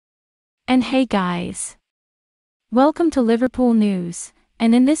And hey guys! Welcome to Liverpool News,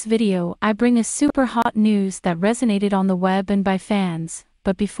 and in this video I bring a super hot news that resonated on the web and by fans,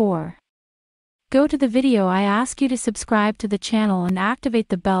 but before go to the video I ask you to subscribe to the channel and activate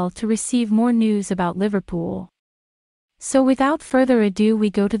the bell to receive more news about Liverpool. So without further ado we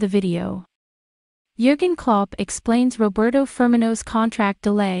go to the video. Jurgen Klopp explains Roberto Firmino's contract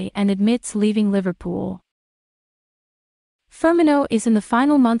delay and admits leaving Liverpool. Firmino is in the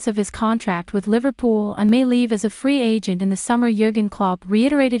final months of his contract with Liverpool and may leave as a free agent in the summer. Jurgen Klopp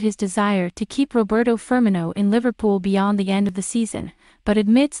reiterated his desire to keep Roberto Firmino in Liverpool beyond the end of the season, but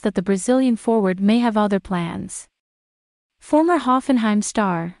admits that the Brazilian forward may have other plans. Former Hoffenheim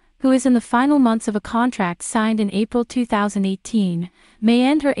star, who is in the final months of a contract signed in April 2018, may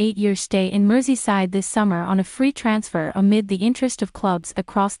end her 8-year stay in Merseyside this summer on a free transfer amid the interest of clubs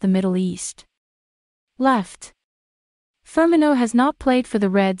across the Middle East. Firmino has not played for the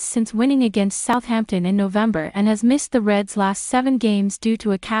Reds since winning against Southampton in November and has missed the Reds' last 7 games due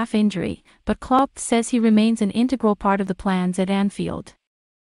to a calf injury, but Klopp says he remains an integral part of the plans at Anfield.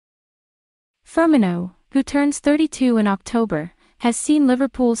 Firmino, who turns 32 in October, has seen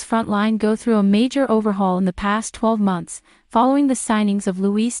Liverpool's front line go through a major overhaul in the past 12 months, following the signings of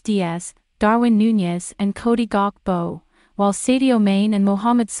Luis Diaz, Darwin Núñez and Cody Gakpo, while Sadio Mane and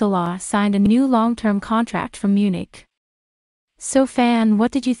Mohamed Salah signed a new long-term contract from Munich. So fan, what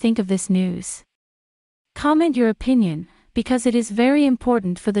did you think of this news? Comment your opinion, because it is very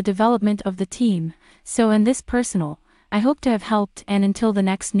important for the development of the team, so in this personal, I hope to have helped, and until the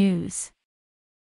next news.